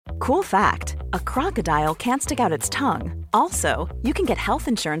Cool fact, a crocodile can't stick out its tongue. Also, you can get health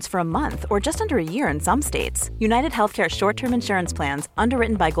insurance for a month or just under a year in some states. United Healthcare short-term insurance plans,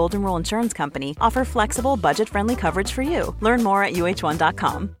 underwritten by Golden Rule Insurance Company, offer flexible, budget-friendly coverage for you. Learn more at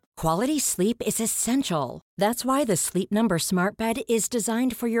uh1.com. Quality sleep is essential. That's why the Sleep Number Smart Bed is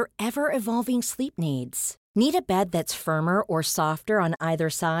designed for your ever-evolving sleep needs. Need a bed that's firmer or softer on either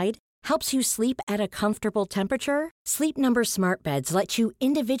side? Helps you sleep at a comfortable temperature? Sleep Number Smart Beds let you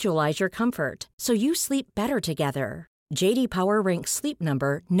individualize your comfort, so you sleep better together. J.D. Power ranks Sleep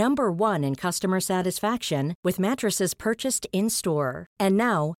Number number 1 in customer satisfaction with mattresses purchased in-store. And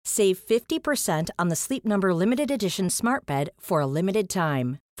now, save 50% on the Sleep Number Limited Edition Smart Bed for a limited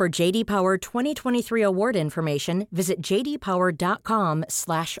time. For J.D. Power 2023 award information, visit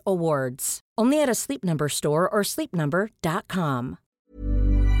jdpower.com/awards. Only at a Sleep Number store or sleepnumber.com.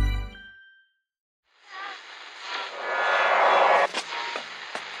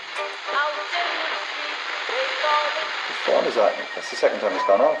 What one is that? That's the second time it's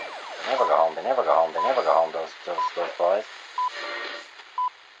gone off. They never go home, they never go home, they never go home, those boys.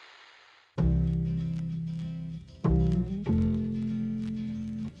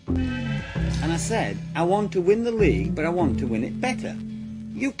 And I said, I want to win the league, but I want to win it better.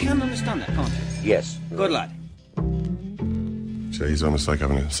 You can understand that, can't you? Yes. Good lad. So he's almost like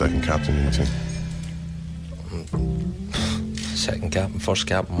having a second captain in the team. Second captain, first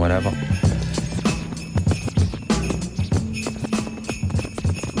captain, whatever.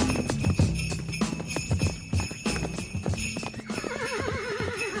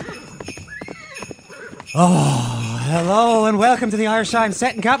 Oh, hello and welcome to the Irish Times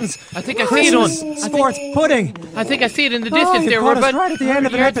Second Captains. I think I see it on Sports Pudding. I think I see it in the distance there. We're right at the end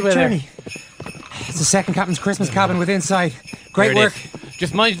of an epic journey. It's the Second Captain's Christmas cabin with Insight. Great work.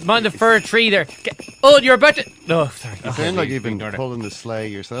 Just mind the fir tree there. Oh, you're about to... No, sorry. You sound like you've been pulling the sleigh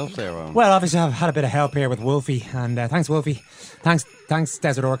yourself there, Owen. Well, obviously I've had a bit of help here with Wolfie, and thanks Wolfie. Thanks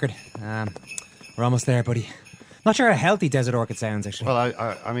Desert Orchid. We're almost there, buddy. Not sure how healthy Desert Orchid sounds, actually.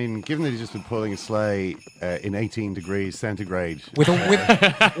 Well, I mean, given that he's just been pulling a sleigh in 18 degrees centigrade with only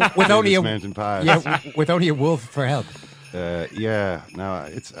a mountain pass, with only a wolf for help. Yeah, no,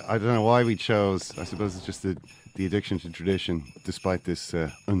 it's. I don't know why we chose. I suppose it's just the addiction to tradition, despite this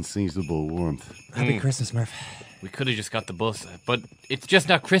unseasonable warmth. Happy Christmas, Murph. We could have just got the bus, but it's just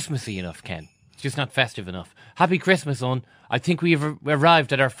not Christmassy enough, Ken. It's just not festive enough. Happy Christmas, Owen. I think we have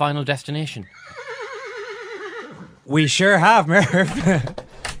arrived at our final destination. We sure have, Murph.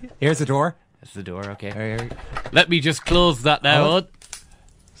 Here's the door. That's the door, okay. Let me just close that now, Owen.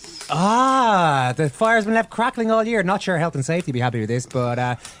 The fire's been left crackling all year. Not sure health and safety will be happy with this, but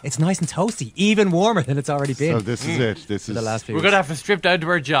it's nice and toasty, even warmer than it's already been. So this is it. This is the last few We're going to have to strip down to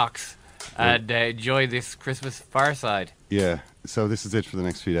our jocks and enjoy this Christmas fireside. Yeah, so this is it for the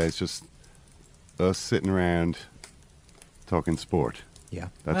next few days. Just us sitting around talking sport. Yeah.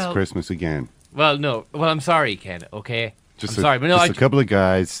 That's Christmas again. Well, no. Well, I'm sorry, Ken, okay? I'm Just sorry, but no, a couple of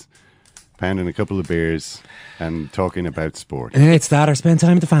guys pounding a couple of beers and talking about sport. It's that or spend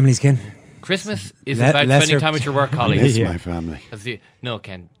time with the families, Ken. Christmas is about spending time with your work colleagues. It's my family. No,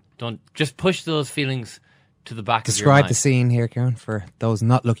 Ken, don't. Just push those feelings to the back of your Describe mind. the scene here, Karen, for those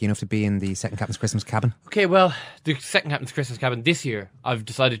not lucky enough to be in the Second Captain's Christmas cabin. Okay, well, the Second Captain's Christmas cabin this year, I've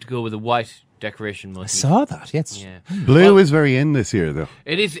decided to go with a white decoration motif. I saw that, yes. Yeah. Blue is very in this year, though.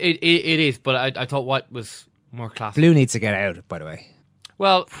 It is, but I thought white was more classic. Blue needs to get out, by the way.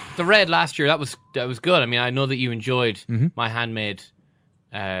 Well, the red last year, that was good. I mean, I know that you enjoyed my handmade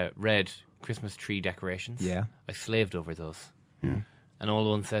red Christmas tree decorations. Yeah. I slaved over those. Yeah. And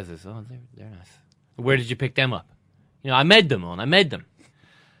all one says is, oh, they're nice. Where did you pick them up? I made them.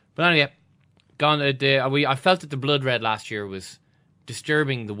 But anyway, I felt that the blood red last year was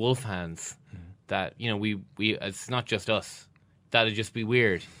disturbing the wolf hands. That, we it's not just us. That'd just be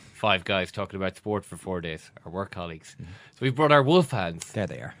weird. 5 guys talking about sport for 4 days, our work colleagues. So we've brought our wolf hands. There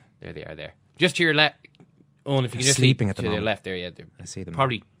they are. There they are there. Just to your left. Owen, if you can just sleeping see at the to moment. the left there, yeah. I see them.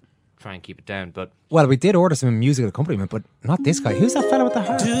 Probably try and keep it down, but... Well, we did order some musical accompaniment, but not this guy. Who's that fella with the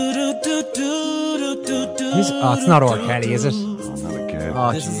harp? It's not R. Kelly, is it? Oh, not again.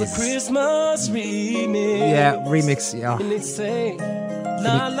 Oh, this is a Christmas remix. Yeah, remix, yeah. And it's saying,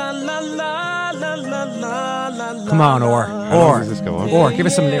 la la la la la la la la. Come on, Or. How long does this go on? Or, give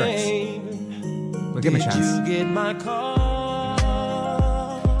us some lyrics. We'll give him a chance. Get my call.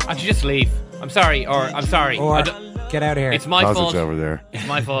 Actually, just leave. I'm sorry, I'm sorry. Or, get out of here. It's my Closet's fault. over there. It's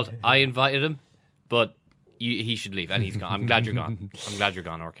my fault. I invited him, but he should leave, and he's gone. I'm glad you're gone. I'm glad you're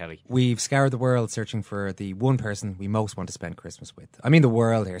gone, R. Kelly. We've scoured the world searching for the one person we most want to spend Christmas with. I mean the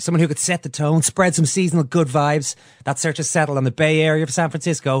world here. Someone who could set the tone, spread some seasonal good vibes. That search has settled on the Bay Area of San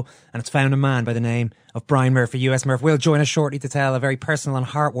Francisco, and it's found a man by the name of Brian Murphy. US Murph will join us shortly to tell a very personal and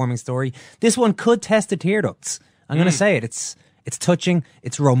heartwarming story. This one could test the tear ducts. I'm going to say it. It's touching.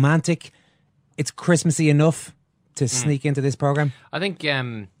 It's romantic. It's Christmassy enough to sneak into this program. I think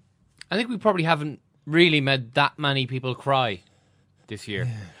we probably haven't really made that many people cry this year.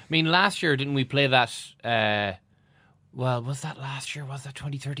 Yeah. I mean, last year, didn't we play that? Was that last year? Was that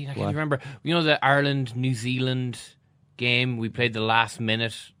 2013? I can't remember. You know, the Ireland-New Zealand game? We played the last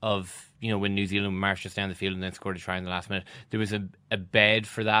minute of, when New Zealand marched us down the field and then scored a try in the last minute. There was a bed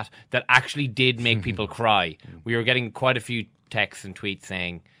for that actually did make people cry. We were getting quite a few texts and tweets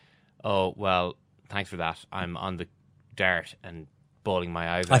saying, oh, well, thanks for that. I'm on the dart and bawling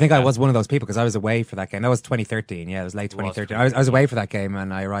my eyes out. I think I was one of those people because I was away for that game. That was 2013. Yeah, it was late 2013. I was away for that game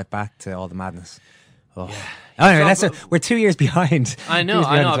and I arrived back to all the madness. Oh. Yeah. Anyway, we're 2 years behind. I know.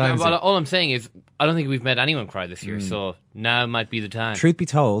 Well, all I'm saying is I don't think we've made anyone cry this year, so now might be the time. Truth be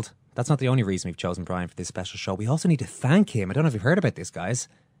told, that's not the only reason we've chosen Brian for this special show. We also need to thank him. I don't know if you've heard about this, guys,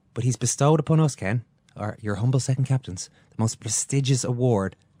 but he's bestowed upon us, Ken, your humble second captains, the most prestigious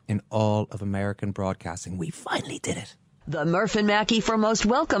award in all of American broadcasting. We finally did it. The Murph and Mackey for Most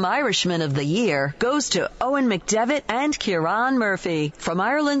Welcome Irishman of the Year goes to Owen McDevitt and Kieran Murphy from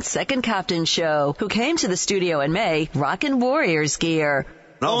Ireland's Second Captain Show, who came to the studio in May rocking Warriors gear.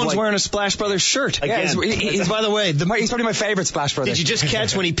 Owen's wearing a Splash Brothers shirt. Again. Yeah, he's by the way, he's probably my favorite Splash Brothers. Did you just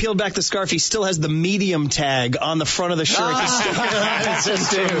catch when he peeled back the scarf, he still has the medium tag on the front of the shirt. It's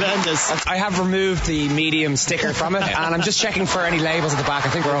just tremendous. I have removed the medium sticker from it, and I'm just checking for any labels at the back. I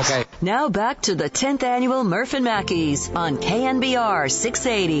think we're okay. Now back to the 10th annual Murph and Mackeys on KNBR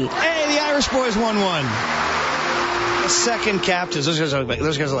 680. Hey, the Irish boys won one. Second captains. Those guys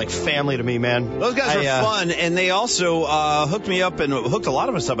are like family to me, man. Those guys are fun, and they also hooked me up and hooked a lot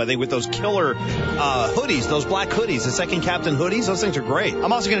of us up, I think, with those killer hoodies, those black hoodies, the second captain hoodies. Those things are great.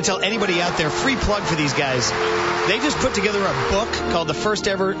 I'm also going to tell anybody out there, free plug for these guys. They just put together a book called The First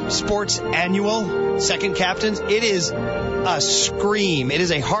Ever Sports Annual, Second Captains. It is a scream. It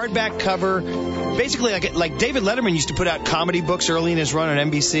is a hardback cover. Basically, like David Letterman used to put out comedy books early in his run on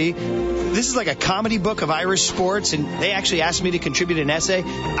NBC. This is like a comedy book of Irish sports, and they actually asked me to contribute an essay.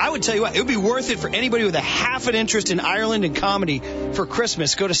 I would tell you what, it would be worth it for anybody with a half an interest in Ireland and comedy for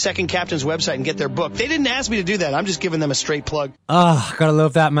Christmas. Go to Second Captain's website and get their book. They didn't ask me to do that. I'm just giving them a straight plug. Oh, gotta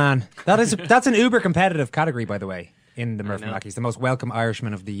love that, man. That's an uber competitive category, by the way, in the Murph and Mackeys, the most welcome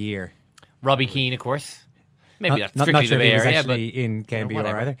Irishman of the year. Robbie Keane, of course. Maybe that's not strictly sure the Bay he was Area, actually in KNBR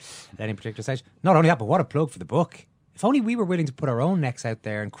either at any particular stage. Not only that, but what a plug for the book. If only we were willing to put our own necks out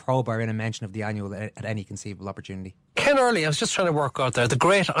there and crowbar in a mention of the annual at any conceivable opportunity. Ken Early, I was just trying to work out there, the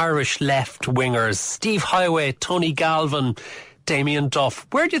great Irish left wingers, Steve Highway, Tony Galvin, Damien Duff.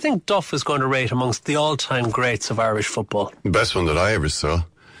 Where do you think Duff is going to rate amongst the all-time greats of Irish football? The best one that I ever saw.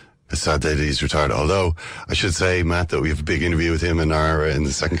 It's sad that he's retired. Although I should say, Matt, that we have a big interview with him in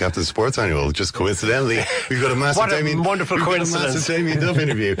the Second Captain Sports Annual. Just coincidentally, we've got a massive wonderful coincidence. Damien Duff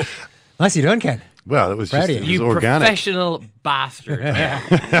interview. Nicely done, Ken. Well, it was just it was you organic. Professional bastard.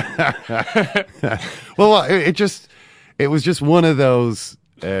 Well, it was just one of those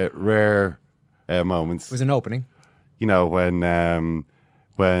rare moments. It was an opening.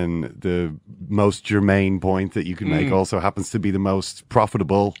 When the most germane point that you can make also happens to be the most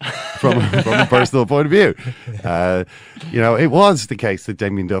profitable from a personal point of view. It was the case that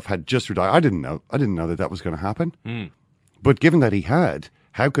Damien Duff had just retired. I didn't know that was going to happen. But given that he had,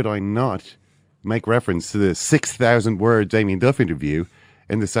 how could I not make reference to the 6,000-word Damien Duff interview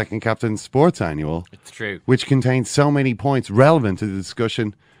in the Second Captain Sports Annual? It's true. Which contains so many points relevant to the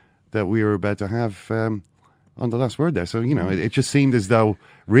discussion that we were about to have on the last word there. So, it just seemed as though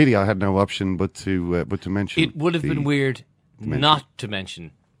really I had no option but to mention. It would have been weird not to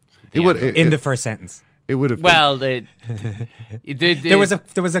mention. In the first sentence. It would have. Well, there was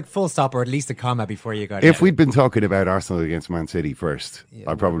a full stop or at least a comma before you got. If we'd been talking about Arsenal against Man City first,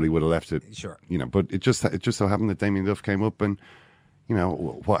 I probably would have left it. Sure. But it just so happened that Damien Duff came up, and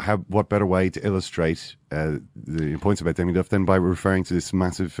what better way to illustrate the points about Damien Duff than by referring to this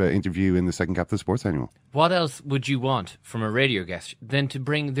massive interview in the Second Captain Sports Annual? What else would you want from a radio guest than to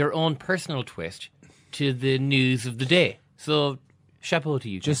bring their own personal twist to the news of the day? So, chapeau to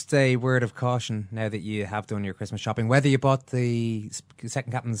you. Just a word of caution now that you have done your Christmas shopping. Whether you bought the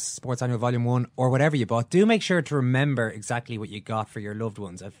Second Captain's Sports Annual Volume 1 or whatever you bought, do make sure to remember exactly what you got for your loved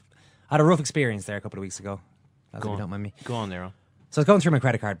ones. I've had a rough experience there a couple of weeks ago. Don't mind me. Go on there. So I was going through my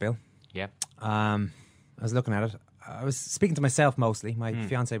credit card bill. Yeah. And I was looking at it. I was speaking to myself mostly. My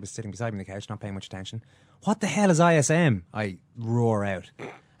fiance was sitting beside me on the couch, not paying much attention. What the hell is ISM? I roar out.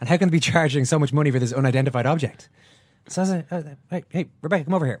 And how can they be charging so much money for this unidentified object? So I was like, hey, Rebecca,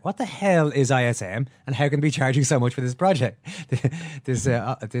 come over here. What the hell is ISM, and how can they be charging so much for this project, this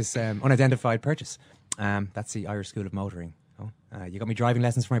unidentified purchase? That's the Irish School of Motoring. You got me driving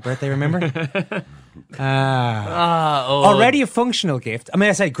lessons for my birthday, remember? Already a functional gift. I mean,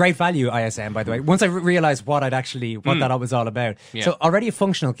 I say great value ISM, by the way. Once I realised what that was all about. Yeah. So already a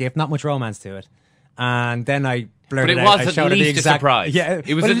functional gift, not much romance to it. And then I blurted out. But it was at least a surprise. Yeah,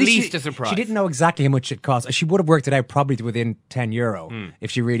 it was at least a surprise. She didn't know exactly how much it cost. She would have worked it out probably to within €10 if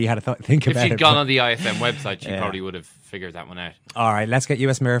she really had to think about it. If she'd gone on the ISM website, she probably would have figured that one out. All right, let's get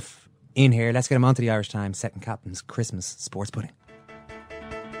US Murph in here. Let's get him onto the Irish Times second captain's Christmas sports pudding.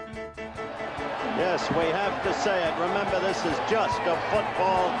 Yes, we have to say it. Remember, this is just a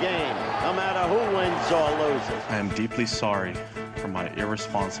football game, no matter who wins or loses. I am deeply sorry for my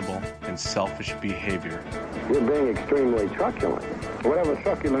irresponsible and selfish behavior. You're being extremely truculent. Whatever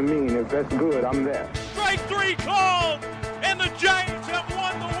truculent means, if that's good, I'm there. Strike three called, and the Giants have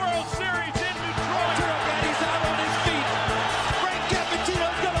won the World Series in Detroit. And he's out on his feet. Frank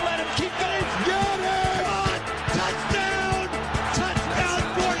Cappuccino's going to let him keep going. Get it! On! Touchdown! Touchdown,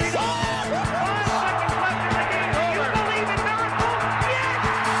 49! 5 seconds left in the game. Do you believe in miracles? Yes!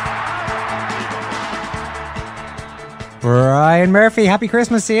 Brian Murphy, happy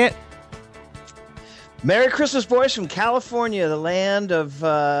Christmas to you. Merry Christmas, boys, from California, the land of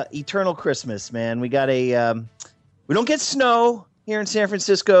eternal Christmas, man. We got we don't get snow here in San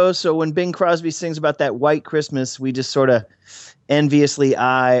Francisco, so when Bing Crosby sings about that white Christmas, we just sort of enviously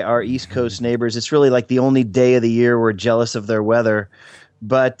eye our East Coast neighbors. It's really like the only day of the year we're jealous of their weather.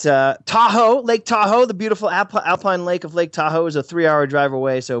 But Tahoe, Lake Tahoe, the beautiful alpine lake of Lake Tahoe is a 3-hour drive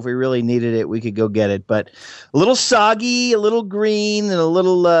away. So if we really needed it, we could go get it. But a little soggy, a little green, and a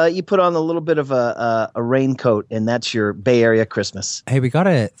little you put on a little bit of a raincoat, and that's your Bay Area Christmas. Hey, we got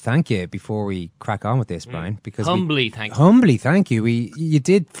to thank you before we crack on with this, Brian. Because Humbly thank you. Humbly thank you. You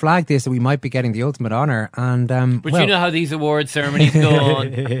did flag this that we might be getting the ultimate honour. And but you know how these award ceremonies go.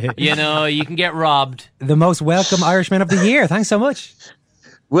 You know, you can get robbed. The most welcome Irishman of the year. Thanks so much.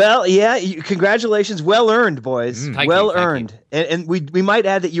 Well, yeah, congratulations. Well earned, boys. Well earned. And we might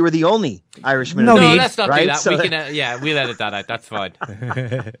add that you were the only Irishman. No, let's not do that. So we'll edit that out. That's fine.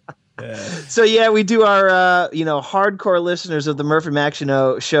 So, yeah, we do our, hardcore listeners of the Murph and Mac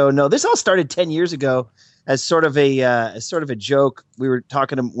show know this all started 10 years ago as sort of a joke. We were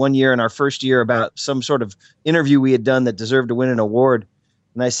talking one year in our first year about some sort of interview we had done that deserved to win an award.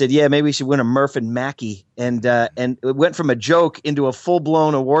 And I said, yeah, maybe we should win a Murph and Mackey. And it went from a joke into a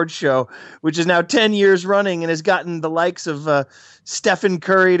full-blown award show, which is now 10 years running and has gotten the likes of Stephen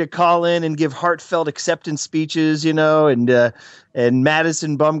Curry to call in and give heartfelt acceptance speeches, and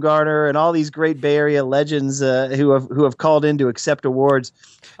Madison Bumgarner and all these great Bay Area legends who have called in to accept awards.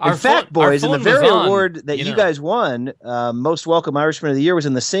 In fact, boys, in the very award that you guys won, Most Welcome Irishman of the Year, was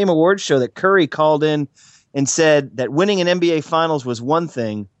in the same award show that Curry called in and said that winning an NBA Finals was one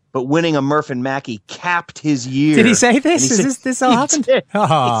thing, but winning a Murph and Mackey capped his year. Did he say this? Is this all happened?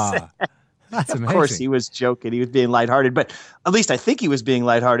 Oh, that's amazing. Of course, he was joking. He was being lighthearted, but at least I think he was being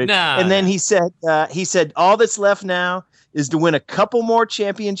lighthearted. Then he said, all that's left now is to win a couple more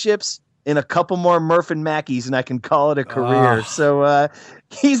championships and a couple more Murph and Mackeys, and I can call it a career. So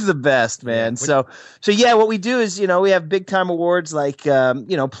he's the best, man. So yeah, what we do is, we have big time awards like,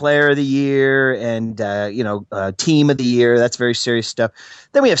 Player of the Year and, Team of the Year. That's very serious stuff.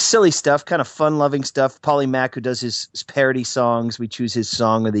 Then we have silly stuff, kind of fun loving stuff. Paulie Mack, who does his parody songs. We choose his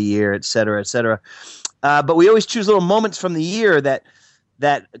song of the year, et cetera, et cetera. But we always choose little moments from the year that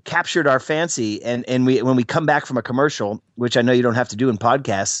captured our fancy, and when we come back from a commercial, which I know you don't have to do in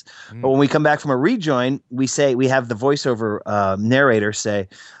podcasts, but when we come back from a rejoin, we have the voiceover narrator say,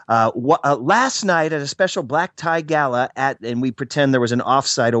 last night at a special black tie gala and we pretend there was an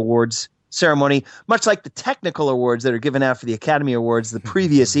offsite awards ceremony, much like the technical awards that are given out for the Academy Awards the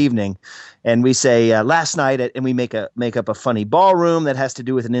previous evening, and we say last night and we make up a funny ballroom that has to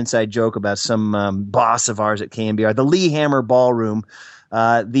do with an inside joke about some boss of ours at KNBR, the Lee Hammer Ballroom.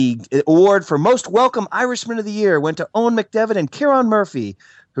 The award for Most Welcome Irishman of the Year went to Owen McDevitt and Kieran Murphy,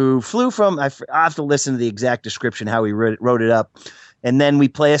 who flew from, I have to listen to the exact description, how he wrote it up. And then we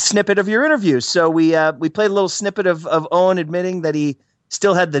play a snippet of your interview. So we played a little snippet of Owen admitting that he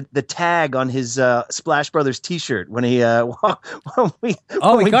still had the tag on his Splash Brothers T-shirt when he when we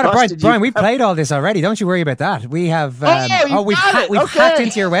got it, Brian. We played all this already. Don't you worry about that. We have we've hacked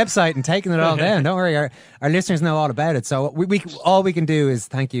into your website and taken it all down. Don't worry, our listeners know all about it. So we all we can do is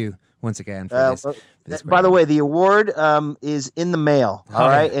thank you once again for this. By the way, the award is in the mail. All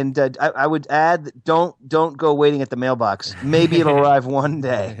right, and I would add that don't go waiting at the mailbox. Maybe it'll arrive one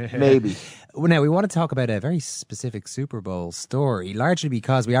day. Maybe. Well, now we want to talk about a very specific Super Bowl story, largely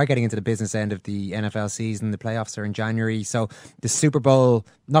because we are getting into the business end of the NFL season. The playoffs are in January, so the Super Bowl,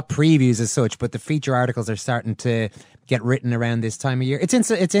 not previews as such, but the feature articles are starting to get written around this time of year. It's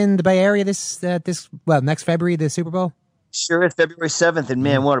in the Bay Area next February, the Super Bowl. Sure, it's February 7th, and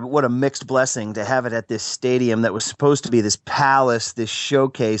man, what a mixed blessing to have it at this stadium that was supposed to be this palace, this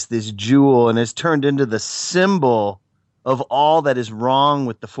showcase, this jewel, and has turned into the symbol of all that is wrong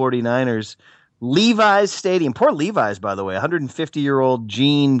with the 49ers. Levi's Stadium, poor Levi's, by the way, 150-year-old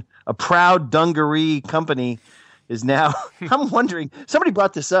Gene, a proud dungaree company, is now, I'm wondering, somebody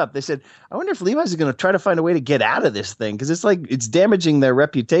brought this up. They said, I wonder if Levi's is going to try to find a way to get out of this thing, because it's damaging their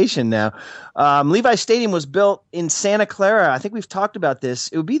reputation now. Levi's Stadium was built in Santa Clara. I think we've talked about this.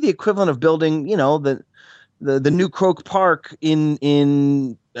 It would be the equivalent of building, the new Croke Park in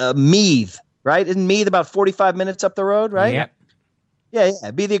Meath. Right? Isn't Meath about 45 minutes up the road, right? Yep. Yeah.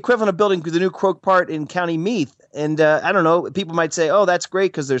 It'd be the equivalent of building the new Croke Park in County Meath. And I don't know, people might say, oh, that's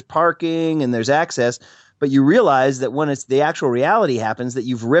great because there's parking and there's access. But you realize that when it's the actual reality happens, that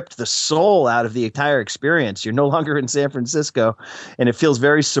you've ripped the soul out of the entire experience. You're no longer in San Francisco, and it feels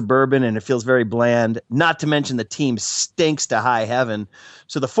very suburban and it feels very bland, not to mention the team stinks to high heaven.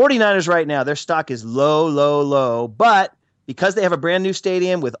 So the 49ers right now, their stock is low, but because they have a brand new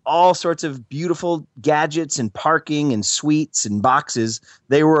stadium with all sorts of beautiful gadgets and parking and suites and boxes,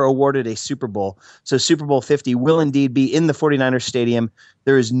 they were awarded a Super Bowl. So Super Bowl 50 will indeed be in the 49ers stadium.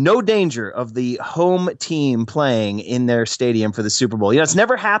 There is no danger of the home team playing in their stadium for the Super Bowl. It's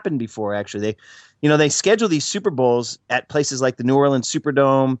never happened before, actually. They schedule these Super Bowls at places like the New Orleans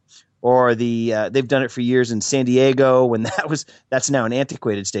Superdome, or they've done it for years in San Diego when that's now an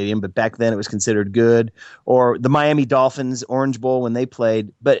antiquated stadium, but back then it was considered good, or the Miami Dolphins Orange Bowl when they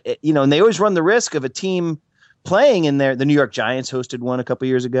played. But and they always run the risk of a team playing in there. The New York Giants hosted one a couple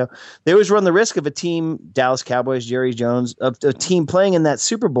years ago. They always run the risk of a team, Dallas Cowboys, Jerry Jones, of a team playing in that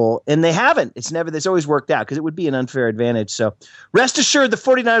Super Bowl, and they haven't. It's always worked out because it would be an unfair advantage. So rest assured, the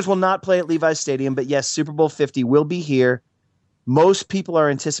 49ers will not play at Levi's Stadium, but yes, Super Bowl 50 will be here. Most people are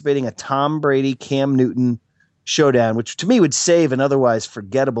anticipating a Tom Brady, Cam Newton showdown, which to me would save an otherwise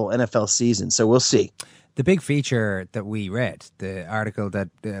forgettable NFL season. So we'll see. The big feature that we read, the article that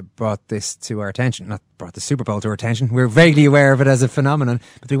brought this to our attention, not brought the Super Bowl to our attention, we're vaguely aware of it as a phenomenon,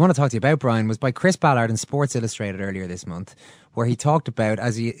 but we want to talk to you about, Brian, was by Chris Ballard in Sports Illustrated earlier this month, where he talked about,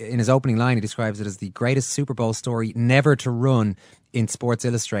 in his opening line, he describes it as the greatest Super Bowl story never to run in Sports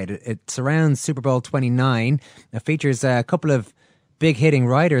Illustrated. It surrounds Super Bowl 29. It features a couple of big hitting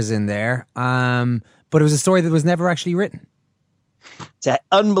writers in there, but it was a story that was never actually written. It's an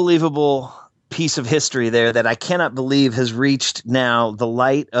unbelievable piece of history there that I cannot believe has reached now the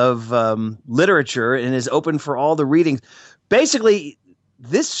light of literature and is open for all the readings. Basically,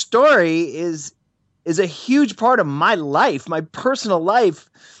 this story is a huge part of my life, my personal life.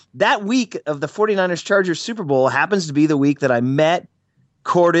 That week of the 49ers Chargers Super Bowl happens to be the week that I met,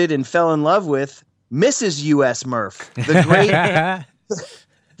 courted, and fell in love with Mrs. U.S. Murph, the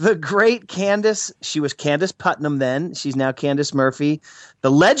great Candace. She was Candace Putnam then. She's now Candace Murphy, the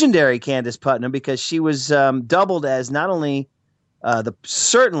legendary Candace Putnam, because she was doubled as not only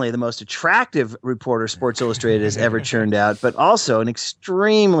certainly the most attractive reporter Sports Illustrated has ever churned out, but also an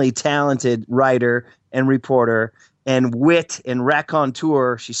extremely talented writer and reporter and wit and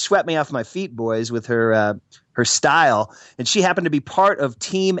raconteur. She swept me off my feet, boys, with her style. And she happened to be part of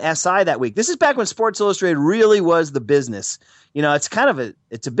Team SI that week. This is back when Sports Illustrated really was the business.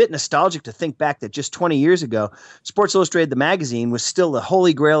 It's a bit nostalgic to think back that just 20 years ago, Sports Illustrated, the magazine, was still the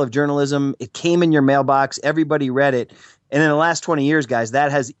holy grail of journalism. It came in your mailbox. Everybody read it. And in the last 20 years, guys,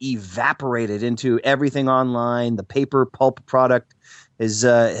 that has evaporated into everything online. The paper pulp product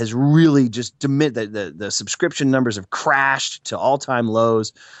has really just diminished. The subscription numbers have crashed to all-time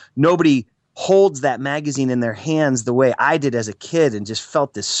lows. Nobody holds that magazine in their hands the way I did as a kid, and just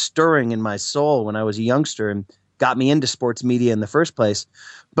felt this stirring in my soul when I was a youngster and got me into sports media in the first place.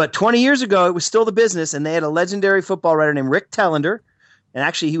 But 20 years ago, it was still the business, and they had a legendary football writer named Rick Tellender. And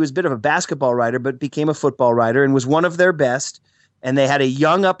actually, he was a bit of a basketball writer, but became a football writer and was one of their best. And they had a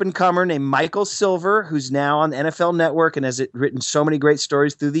young up-and-comer named Michael Silver, who's now on NFL Network and has written so many great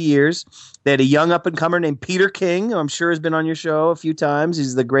stories through the years. They had a young up-and-comer named Peter King, who I'm sure has been on your show a few times.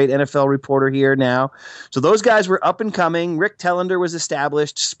 He's the great NFL reporter here now. So those guys were up-and-coming. Rick Tellender was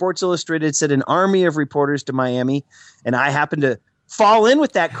established. Sports Illustrated sent an army of reporters to Miami, and I happened to fall in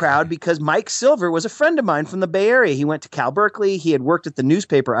with that crowd because Mike Silver was a friend of mine from the Bay Area. He went to Cal Berkeley. He had worked at the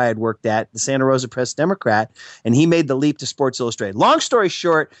newspaper I had worked at, the Santa Rosa Press Democrat, and he made the leap to Sports Illustrated. Long story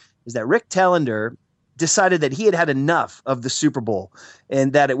short is that Rick Tellender decided that he had had enough of the Super Bowl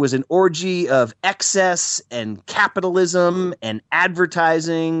and that it was an orgy of excess and capitalism and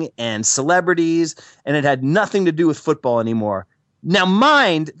advertising and celebrities, and it had nothing to do with football anymore. Now,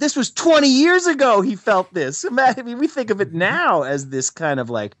 mind, this was 20 years ago he felt this. I mean, we think of it now as this kind of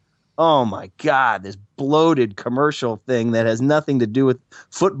like, oh my God, this bloated commercial thing that has nothing to do with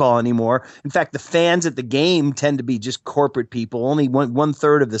football anymore. In fact, the fans at the game tend to be just corporate people. Only one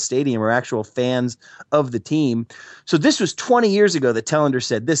third of the stadium are actual fans of the team. So this was 20 years ago that Tellender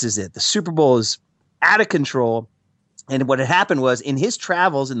said, this is it. The Super Bowl is out of control. And what had happened was in his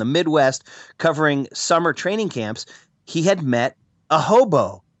travels in the Midwest covering summer training camps, he had met a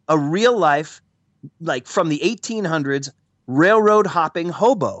hobo, a real life, like from the 1800s, railroad hopping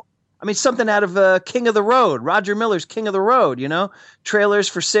hobo. I mean, something out of King of the Road, Roger Miller's King of the Road, you know, trailers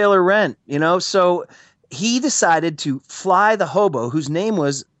for sale or rent, you know. So he decided to fly the hobo, whose name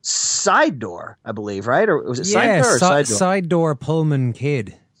was Side Door, I believe, right? Or was it Side Door or Side Door? Side Door Pullman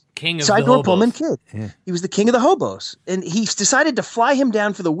Kid. King of Side the Door hobos. Pullman Kid. Yeah. He was the king of the hobos. And he decided to fly him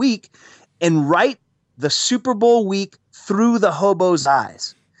down for the week and write the Super Bowl week through the hobo's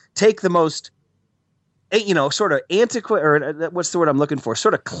eyes. Take the most, you know, sort of antiquated, or what's the word I'm looking for?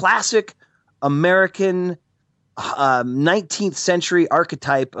 Sort of classic American 19th century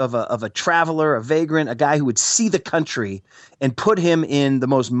archetype of a traveler, a vagrant, a guy who would see the country and put him in the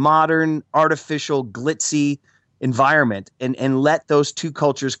most modern, artificial, glitzy environment and let those two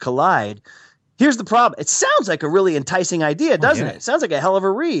cultures collide. Here's the problem. It sounds like a really enticing idea, doesn't it? It sounds like a hell of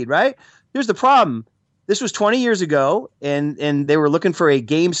a read, right? Here's the problem. This was 20 years ago, and they were looking for a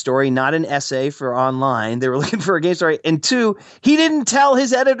game story, not an essay for online. They were looking for a game story. And two, he didn't tell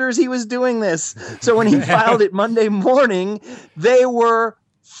his editors he was doing this. So when he filed it Monday morning, they were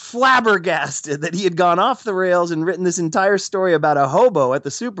flabbergasted that he had gone off the rails and written this entire story about a hobo at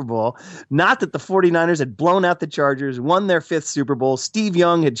the Super Bowl. Not that the 49ers had blown out the Chargers, won their 5th Super Bowl. Steve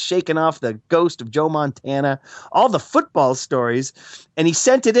Young had shaken off the ghost of Joe Montana, all the football stories. And he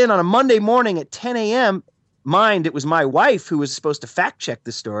sent it in on a Monday morning at 10 a.m. Mind, it was my wife who was supposed to fact check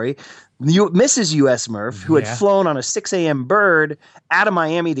the story, Mrs. U.S. Murph, who had flown on a 6 a.m. bird out of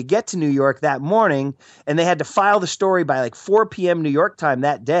Miami to get to New York that morning, and they had to file the story by like 4 p.m. New York time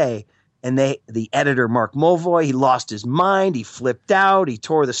that day. And the editor, Mark Mulvoy, he lost his mind. He flipped out. He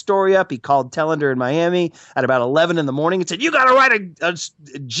tore the story up. He called Tellender in Miami at about 11 in the morning and said, "You got to write a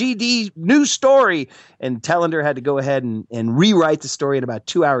GD news story." And Tellender had to go ahead and rewrite the story in about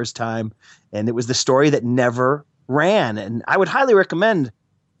 2 hours' time. And it was the story that never ran. And I would highly recommend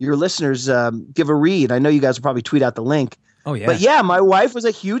your listeners give a read. I know you guys will probably tweet out the link. Oh, yeah. But yeah, my wife was a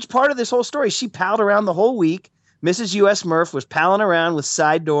huge part of this whole story. She palled around the whole week. Mrs. U.S. Murph was palling around with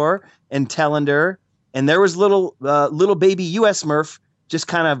Side Door and Tellender. And there was little baby U.S. Murph just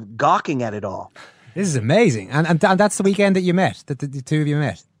kind of gawking at it all. This is amazing. And that's the weekend that you met, that the two of you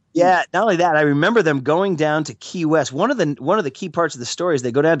met. Yeah, not only that, I remember them going down to Key West. One of the key parts of the story is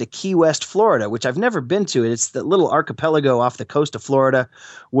they go down to Key West, Florida, which I've never been to. It's the little archipelago off the coast of Florida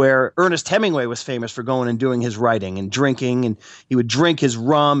where Ernest Hemingway was famous for going and doing his writing and drinking. And he would drink his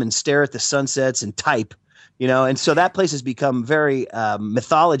rum and stare at the sunsets and type. You know, and so that place has become very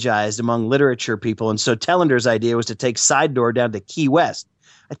mythologized among literature people. And so Tellender's idea was to take Side Door down to Key West.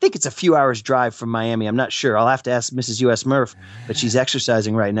 I think it's a few hours drive from Miami. I'm not sure. I'll have to ask Mrs. U.S. Murph, but she's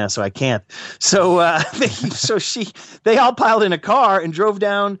exercising right now, so I can't. So they all piled in a car and drove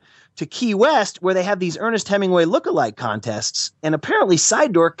down to Key West, where they have these Ernest Hemingway lookalike contests. And apparently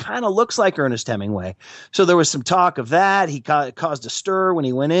Side Door kind of looks like Ernest Hemingway. So there was some talk of that. He caused a stir when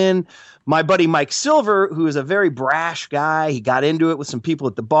he went in. My buddy Mike Silver, who is a very brash guy, he got into it with some people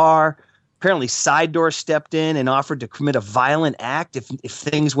at the bar. Apparently Side Door stepped in and offered to commit a violent act if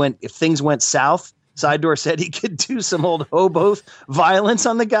things went south. Side Door said he could do some old hobo violence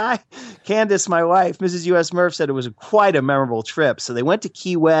on the guy. Candace, my wife, Mrs. U.S. Murph, said it was quite a memorable trip. So they went to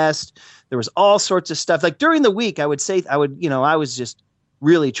Key West. There was all sorts of stuff. Like during the week, I was just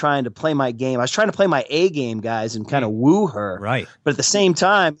really trying to play my game. I was trying to play my A game, guys, and kind of woo her. Right. But at the same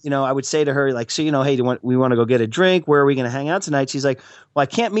time, I would say to her, like, so, hey, we want to go get a drink? Where are we going to hang out tonight? She's like, well, I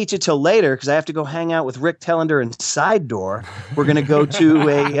can't meet you till later because I have to go hang out with Rick Tellender and Side Door. We're going to go to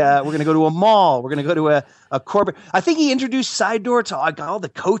a mall. We're going to go to a corporate. I think he introduced Side Door to all the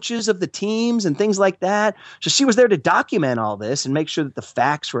coaches of the teams and things like that. So she was there to document all this and make sure that the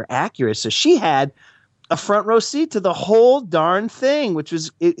facts were accurate. So she had a front row seat to the whole darn thing, which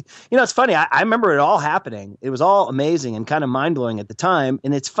was, it's funny. I remember it all happening. It was all amazing and kind of mind blowing at the time.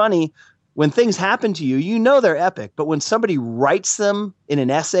 And it's funny when things happen to you, they're epic, but when somebody writes them in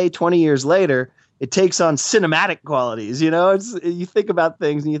an essay 20 years later, it takes on cinematic qualities. You think about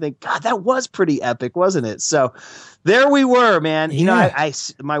things and you think, God, that was pretty epic, wasn't it? So there we were, man. Yeah.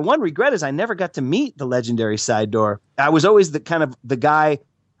 My one regret is I never got to meet the legendary Side Door. I was always the guy.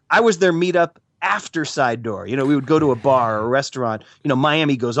 I was their meetup after Side Door. We would go to a bar or a restaurant.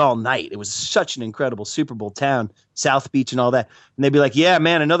 Miami goes all night. It was such an incredible Super Bowl town, South Beach and all that. And they'd be like, yeah,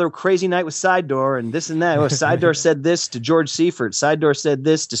 man, another crazy night with Side Door and this and that. Oh, Side Door said this to George Seifert. Side Door said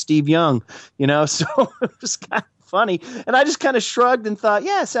this to Steve Young, so it was kind of funny. And I just kind of shrugged and thought,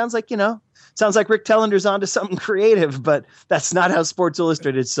 yeah, sounds like Rick Tellender's onto something creative, but that's not how Sports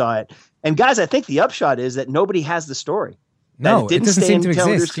Illustrated saw it. And guys, I think the upshot is that nobody has the story. No, it doesn't seem to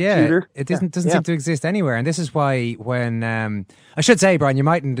exist. Computer. It doesn't seem to exist anywhere, and this is why when I should say, Brian, you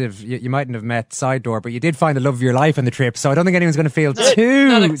mightn't have met Side Door, but you did find the love of your life on the trip. So I don't think anyone's going to feel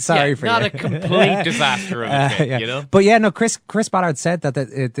too sorry for you. Not a complete disaster of a trip, But yeah, no. Chris Ballard said that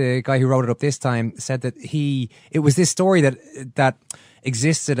the guy who wrote it up this time said that it was this story that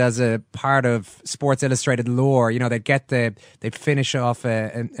existed as a part of Sports Illustrated lore. They'd finish off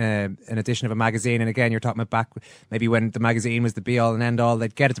an edition of a magazine, and again, you're talking about back maybe when the magazine was the be all and end all.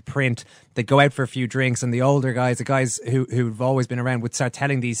 They'd get it to print, they'd go out for a few drinks, and the older guys, the guys who've always been around, would start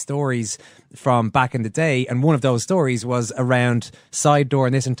telling these stories from back in the day. And one of those stories was around Side Door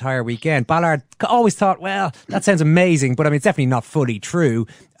and this entire weekend. Ballard always thought, well, that sounds amazing, but I mean, it's definitely not fully true.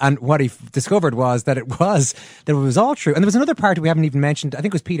 And what he discovered was that it was all true. And there was another part we haven't even mentioned. I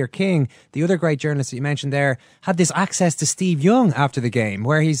think it was Peter King, the other great journalist that you mentioned there, had this access to Steve Young after the game,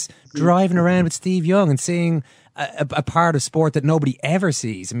 where he's driving around with Steve Young and seeing a part of sport that nobody ever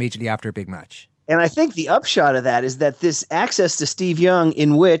sees immediately after a big match. And I think the upshot of that is that this access to Steve Young,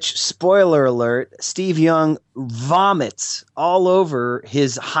 in which, spoiler alert, Steve Young vomits all over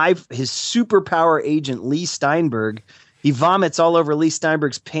his superpower agent Lee Steinberg. He vomits all over Lee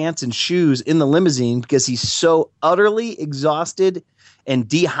Steinberg's pants and shoes in the limousine because he's so utterly exhausted and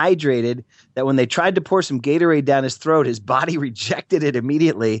dehydrated that when they tried to pour some Gatorade down his throat, his body rejected it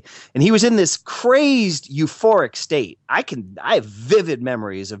immediately. And he was in this crazed, euphoric state. I have vivid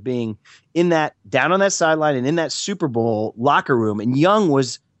memories of being down on that sideline and in that Super Bowl locker room. And Young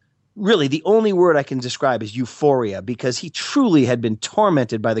was really the only word I can describe is euphoria, because he truly had been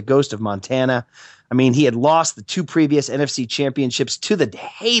tormented by the ghost of Montana. I mean, he had lost the two previous NFC championships to the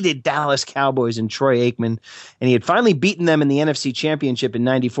hated Dallas Cowboys and Troy Aikman, and he had finally beaten them in the NFC championship in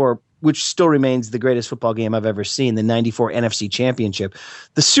 '94, which still remains the greatest football game I've ever seen, the '94 NFC championship.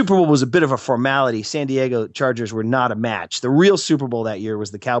 The Super Bowl was a bit of a formality. San Diego Chargers were not a match. The real Super Bowl that year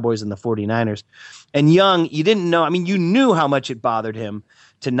was the Cowboys and the 49ers. And Young, you didn't know, I mean, you knew how much it bothered him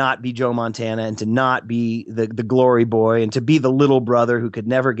to not be Joe Montana and to not be the glory boy and to be the little brother who could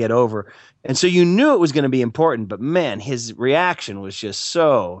never get over. And so you knew it was going to be important, but man, his reaction was just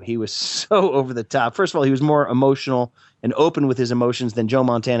he was so over the top. First of all, he was more emotional and open with his emotions than Joe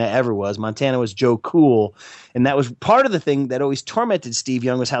Montana ever was. Montana was Joe Cool. And that was part of the thing that always tormented Steve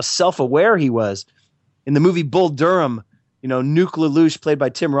Young, was how self-aware he was. In the movie Bull Durham, Nuke LaLoosh, played by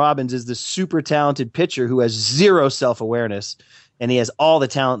Tim Robbins, is the super talented pitcher who has zero self-awareness. And he has all the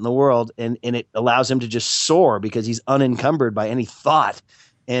talent in the world, and it allows him to just soar because he's unencumbered by any thought.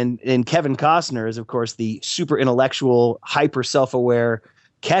 And Kevin Costner is, of course, the super intellectual, hyper self-aware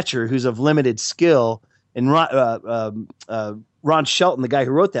catcher who's of limited skill. And Ron Shelton, the guy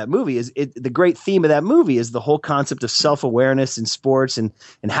who wrote that movie, the great theme of that movie is the whole concept of self-awareness in sports and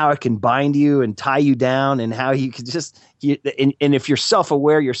how it can bind you and tie you down, and how you can and if you're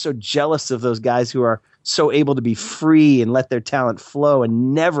self-aware, you're so jealous of those guys who are so able to be free and let their talent flow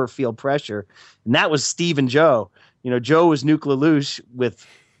and never feel pressure. And that was Steve and Joe. Joe was Nuke LaLoosh with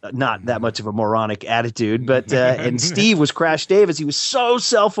not that much of a moronic attitude, but and Steve was Crash Davis. He was so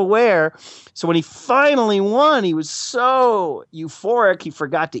self-aware. So when he finally won, he was so euphoric, he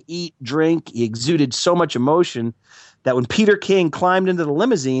forgot to eat, drink. He exuded so much emotion that when Peter King climbed into the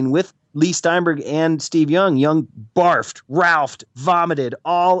limousine with Lee Steinberg and Steve Young, Young barfed, ralphed, vomited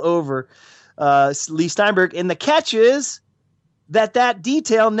all over Lee Steinberg. And the catch is that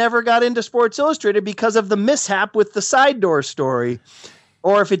detail never got into Sports Illustrated because of the mishap with the Side Door story.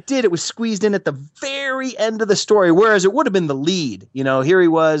 or if it did, it was squeezed in at the very end of the story, whereas it would have been the lead. You know, here he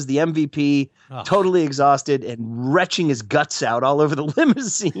was, the MVP, totally exhausted and retching his guts out all over the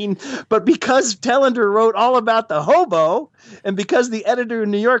limousine. But because Tellender wrote all about the hobo, and because the editor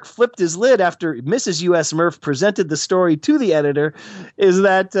in New York flipped his lid after Mrs. U.S. Murph presented the story to the editor, is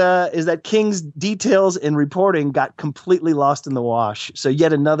that King's details and reporting got completely lost in the wash. So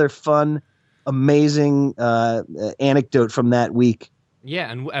yet another fun, amazing anecdote from that week.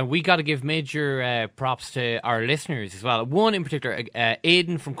 Yeah, and we got to give major props to our listeners as well. One in particular,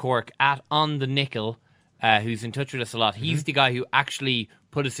 Aidan from Cork at On the Nickel, who's in touch with us a lot. He's the guy who actually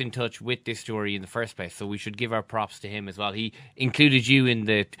put us in touch with this story in the first place, so we should give our props to him as well. He included you in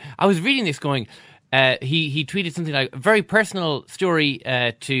the... I was reading this going... he tweeted something like, a very personal story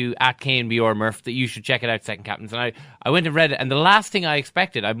to @KNBR Murph that you should check it out, Second Captains. And I went and read it, and the last thing I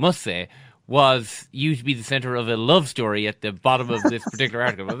expected, I must say, was you to be the center of a love story at the bottom of this particular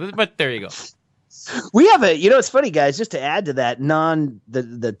article. But there you go. We have it's funny, guys, just to add to that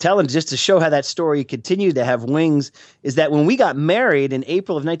the telling, just to show how that story continued to have wings, is that when we got married in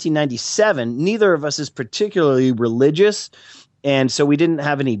April of 1997, neither of us is particularly religious. And so we didn't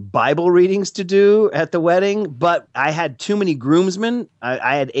have any Bible readings to do at the wedding, but I had too many groomsmen.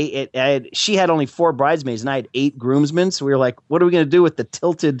 She had only 4 bridesmaids and I had 8 groomsmen. So we were like, what are we going to do with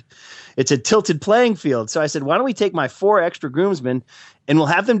it's a tilted playing field. So I said, why don't we take my 4 extra groomsmen and we'll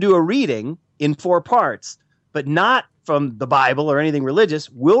have them do a reading in 4 parts, but not from the Bible or anything religious.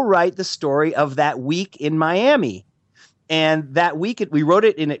 We'll write the story of that week in Miami. And that week, we wrote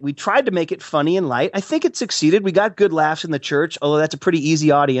it in it. We tried to make it funny and light. I think it succeeded. We got good laughs in the church, although that's a pretty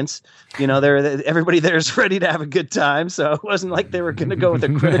easy audience. You know, everybody there is ready to have a good time. So it wasn't like they were going to go with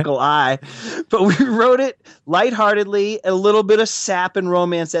a critical eye. But we wrote it lightheartedly, a little bit of sap and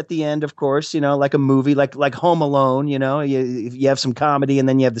romance at the end, of course. You know, like a movie, like Home Alone. You know, you have some comedy and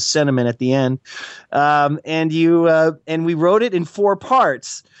then you have the sentiment at the end. And we wrote it in 4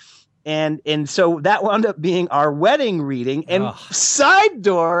 parts. And so that wound up being our wedding reading. And Side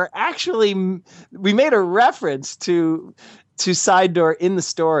Door, actually, we made a reference to Side Door in the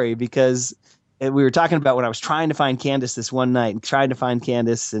story because we were talking about when I was trying to find Candace this one night and trying to find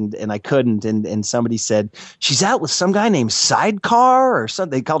Candace and I couldn't. And somebody said, she's out with some guy named Sidecar or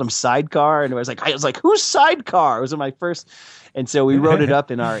something. They called him Sidecar. And I was like, who's Sidecar? It was my first. And so we wrote it up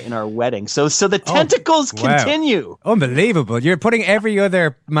in our wedding. So the tentacles continue. Unbelievable! You're putting every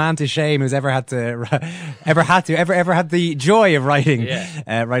other man to shame who's ever had the joy of writing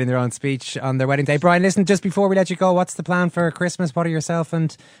their own speech on their wedding day. Brian, listen, just before we let you go, what's the plan for Christmas? What are yourself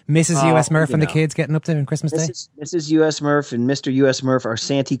and Mrs. U.S. Murph and the kids getting up to on Christmas Day? Mrs. U.S. Murph and Mr. U.S. Murph are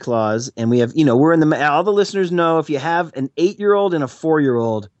Santa Claus, and we have, we're in all the listeners know if you have an 8-year-old and a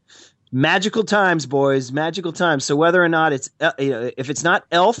 4-year-old. Magical times, boys, magical times. So whether or not it's if it's not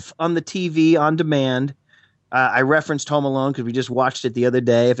Elf on the TV on demand, I referenced Home Alone because we just watched it the other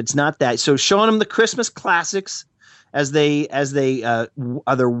day. If it's not that, so showing them the Christmas classics as they're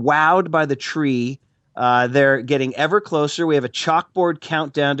wowed by the tree. They're getting ever closer. We have a chalkboard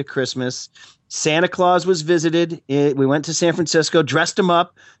countdown to Christmas. Santa Claus was visited. We went to San Francisco, dressed him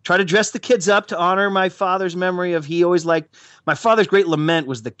up, tried to dress the kids up to honor my father's memory of he always liked. My father's great lament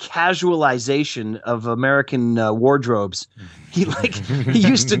was the casualization of American wardrobes. He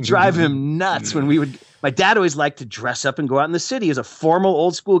used to drive him nuts when my dad always liked to dress up and go out in the city. He was a formal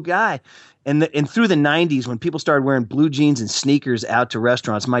old school guy. And through the 90s, when people started wearing blue jeans and sneakers out to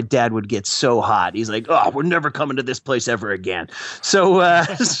restaurants, my dad would get so hot. He's like, "Oh, we're never coming to this place ever again." So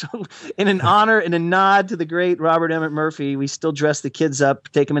in an honor and a nod to the great Robert Emmett Murphy, we still dress the kids up,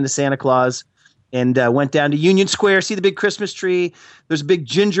 take them into Santa Claus, and went down to Union Square, see the big Christmas tree. There's a big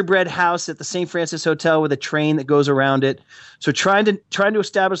gingerbread house at the St. Francis Hotel with a train that goes around it. So trying to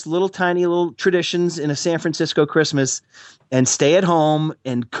establish tiny little traditions in a San Francisco Christmas and stay at home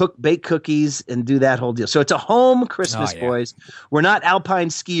and bake cookies and do that whole deal. So it's a home Christmas, boys. We're not alpine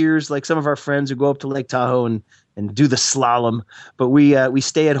skiers like some of our friends who go up to Lake Tahoe and do the slalom, but we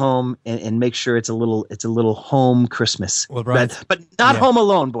stay at home and make sure it's a little home Christmas. Well, Brian, but not Home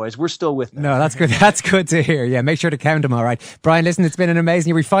Alone, boys. We're still with them. No, that's good. That's good to hear. Yeah, make sure to count them. All right, Brian. Listen, it's been an amazing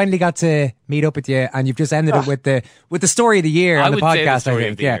year. We finally got to meet up with you, and you've just ended it with the story of the year on the podcast.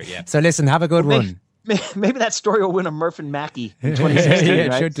 I think. Yeah. So listen, have a good one. Maybe that story will win a Murph and Mackey in 2016. Yeah, it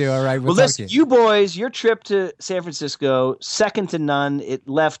right? should do. All right. Well, listen, you boys, your trip to San Francisco, second to none. It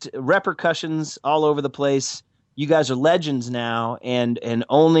left repercussions all over the place. You guys are legends now, and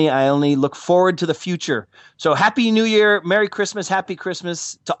I only look forward to the future. So happy New Year, Merry Christmas, Happy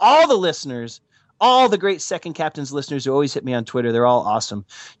Christmas to all the listeners, all the great Second Captains listeners who always hit me on Twitter. They're all awesome.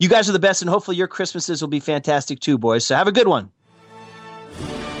 You guys are the best, and hopefully your Christmases will be fantastic too, boys. So have a good one.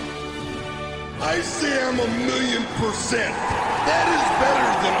 I say I'm 1,000,000%. That is better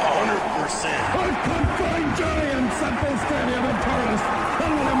than 100%. I've put fine giants at this stadium in Paris.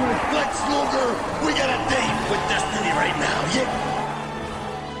 Lex Luger, we got a date with Destiny right now. Yeah.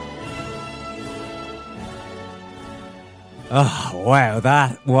 Oh wow,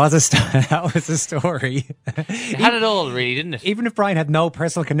 that was a story. It had it all, really, didn't it? Even if Brian had no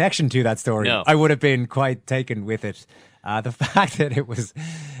personal connection to that story, No. I would have been quite taken with it. The fact that it was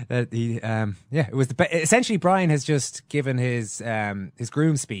that it was essentially Brian has just given his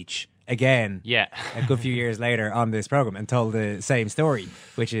groom speech again. Yeah, a good few years later on this program and told the same story,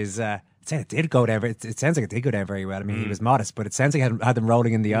 which is. It did go down. It sounds like it did go down very well. I mean, he was modest, but it sounds like it had them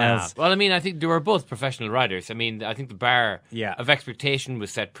rolling in the aisles. Well, I mean, I think they were both professional riders. I mean, I think the bar of expectation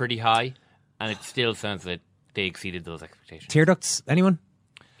was set pretty high, and it still sounds like they exceeded those expectations. Tear ducts? Anyone?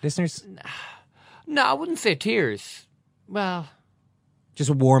 Listeners? No, I wouldn't say tears. Well,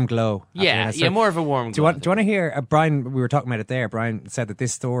 just a warm glow. Yeah, more of a warm glow. Do you want to hear, Brian, we were talking about it there, Brian said that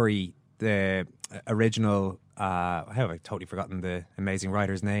this story, the original, how have I totally forgotten the amazing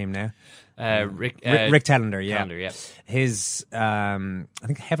writer's name now? Rick Tellender, yeah. Tellender, yeah. His, I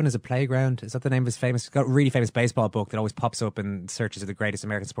think Heaven is a Playground, is that the name of his famous, got a really famous baseball book that always pops up in searches of the greatest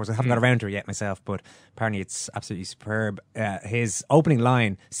American sports. I haven't got around to it yet myself, but apparently it's absolutely superb. His opening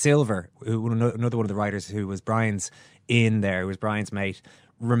line, Silver, another one of the writers who was Brian's in there, who was Brian's mate,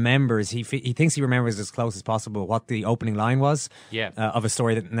 remembers, he thinks he remembers as close as possible what the opening line was of a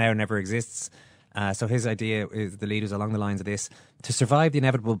story that now never exists. So his idea is, the lead was along the lines of this: to survive the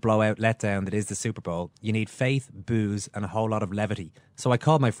inevitable blowout letdown that is the Super Bowl, you need faith, booze, and a whole lot of levity. So I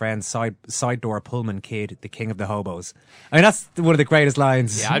called my friend side door Pullman Kid the king of the hobos. I mean, that's one of the greatest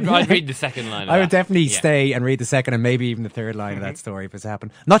lines. Yeah, I'd read the second line. I would definitely stay and read the second and maybe even the third line of that story if it's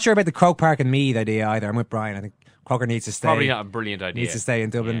happened. Not sure about the Croke Park and Meath idea either. I'm with Brian. I think Croker needs to stay. Probably not a brilliant idea. Needs to stay in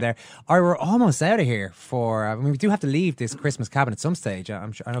Dublin there. All right, we're almost out of here for. I mean, we do have to leave this Christmas cabin at some stage.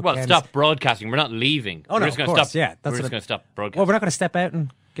 I'm sure. I know Ken's... stop broadcasting. We're not leaving. Oh no, we're just of going to course. stop. Yeah, we're just going to stop broadcasting. Well, we're not going to step out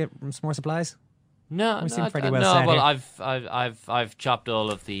and get some more supplies. No, seem pretty well set here. I've chopped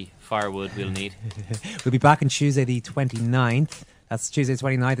all of the firewood we'll need. We'll be back on Tuesday the 29th. That's Tuesday the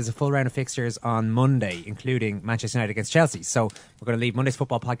 29th. There's a full round of fixtures on Monday, including Manchester United against Chelsea. So we're going to leave Monday's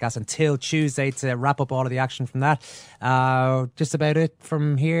football podcast until Tuesday to wrap up all of the action from that. Just about it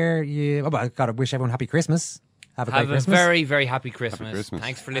from here. I've got to wish everyone happy Christmas. Have a great Christmas. Very, very happy Christmas.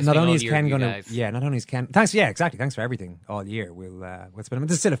 Thanks for listening. Not only all is year, Ken going guys. to, not only is Ken. Thanks, exactly. Thanks for everything all year. We'll spend.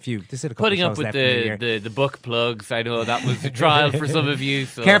 There's still a few. There's still a couple Putting of up shows with left the book plugs. I know that was a trial for some of you.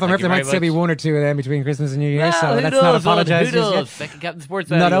 So careful, there might still be one or two of them between Christmas and New Year. So let's not apologise. Who knows? Second Captain Sports.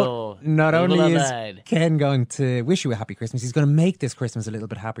 Not only is Ken going to wish you a happy Christmas, he's going to make this Christmas a little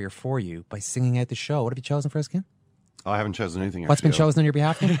bit happier for you by singing out the show. What have you chosen for us, Ken? I haven't chosen anything. What's been chosen on your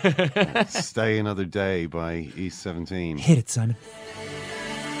behalf? Stay Another Day by East 17. Hit it, Simon.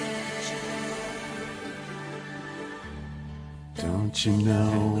 Don't you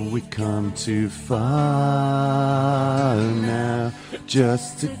know we come too far now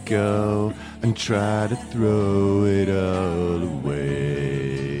just to go and try to throw it all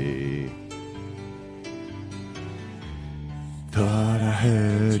away? Thought I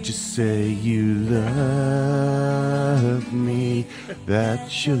heard you say you love me,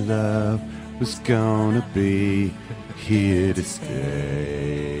 that your love was gonna be here to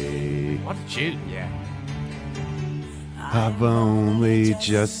stay. What a tune, yeah. I've only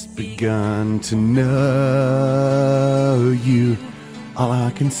just begun to know you. All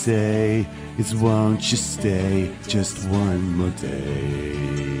I can say is won't you stay just one more day?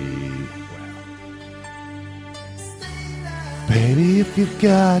 Baby, if you've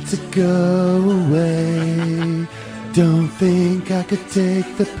got to go away, don't think I could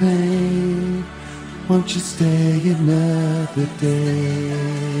take the pain. Won't you stay another day?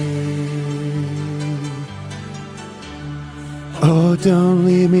 Oh, don't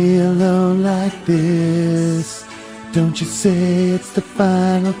leave me alone like this. Don't you say it's the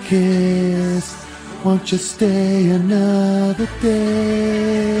final kiss. Won't you stay another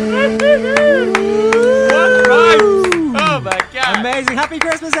day? Oh my God! Amazing! Happy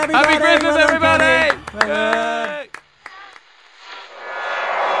Christmas, everybody! Happy Christmas, everybody! Bye.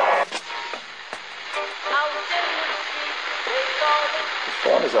 Whose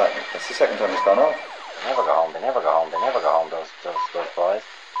phone is that? That's the second time it's gone off. They never go home. They never go home. They never go home. Those boys.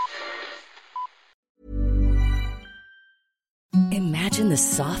 Imagine imagine the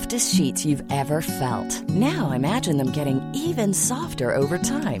softest sheets you've ever felt. Now imagine them getting even softer over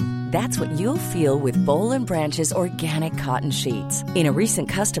time. That's what you'll feel with Boll & Branch's organic cotton sheets. In a recent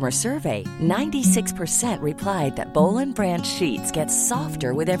customer survey, 96% replied that Boll & Branch sheets get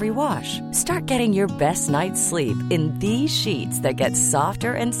softer with every wash. Start getting your best night's sleep in these sheets that get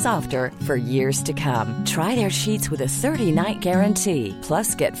softer and softer for years to come. Try their sheets with a 30-night guarantee.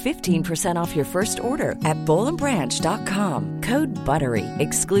 Plus, get 15% off your first order at bollandbranch.com. Code BUTTERY.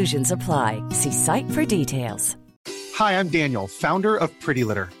 Exclusions apply. See site for details. Hi, I'm Daniel, founder of Pretty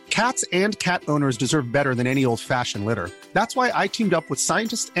Litter. Cats and cat owners deserve better than any old-fashioned litter. That's why I teamed up with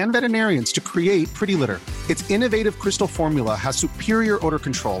scientists and veterinarians to create Pretty Litter. Its innovative crystal formula has superior odor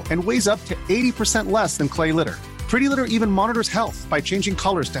control and weighs up to 80% less than clay litter. Pretty Litter even monitors health by changing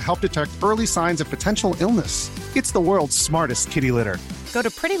colors to help detect early signs of potential illness. It's the world's smartest kitty litter. Go to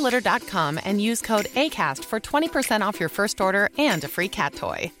prettylitter.com and use code ACAST for 20% off your first order and a free cat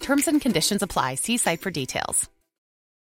toy. Terms and conditions apply. See site for details.